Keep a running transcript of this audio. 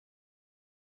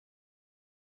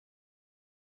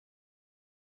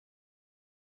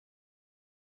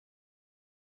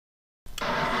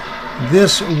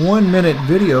This 1-minute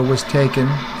video was taken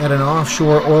at an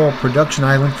offshore oil production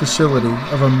island facility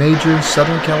of a major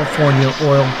Southern California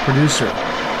oil producer.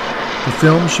 The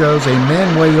film shows a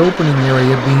manway opening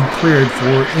area being cleared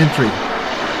for entry.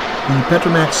 The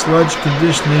Petromax sludge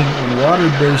conditioning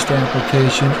water-based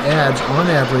application adds on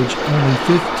average only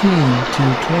 15 to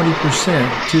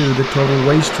 20% to the total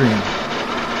waste stream.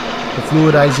 The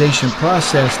fluidization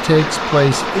process takes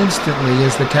place instantly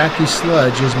as the tacky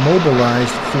sludge is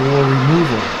mobilized for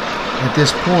removal. At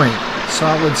this point,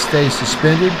 solids stay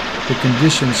suspended, the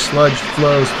conditioned sludge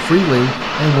flows freely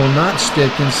and will not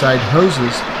stick inside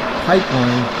hoses,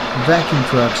 pipeline, vacuum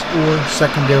trucks, or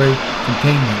secondary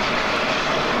containment.